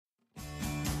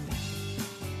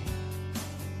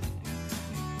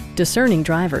Discerning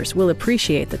drivers will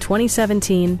appreciate the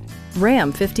 2017 Ram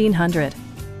 1500.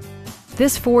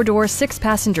 This four-door,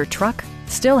 six-passenger truck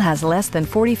still has less than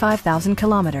 45,000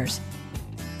 kilometers.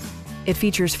 It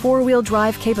features four-wheel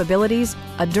drive capabilities,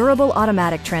 a durable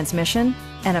automatic transmission,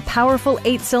 and a powerful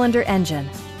 8-cylinder engine.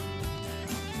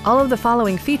 All of the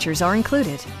following features are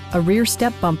included: a rear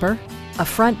step bumper, a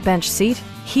front bench seat,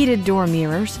 heated door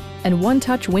mirrors, and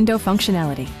one-touch window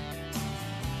functionality.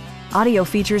 Audio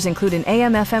features include an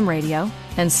AM/FM radio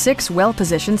and 6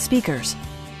 well-positioned speakers.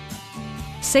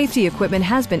 Safety equipment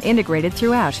has been integrated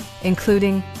throughout,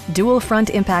 including dual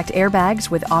front impact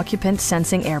airbags with occupant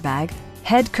sensing airbag,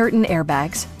 head curtain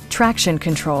airbags, traction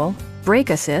control, brake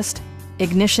assist,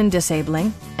 ignition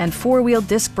disabling, and four-wheel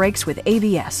disc brakes with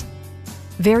ABS.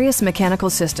 Various mechanical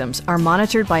systems are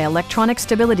monitored by electronic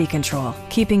stability control,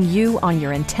 keeping you on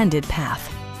your intended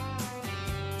path.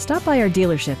 Stop by our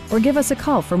dealership or give us a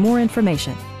call for more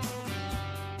information.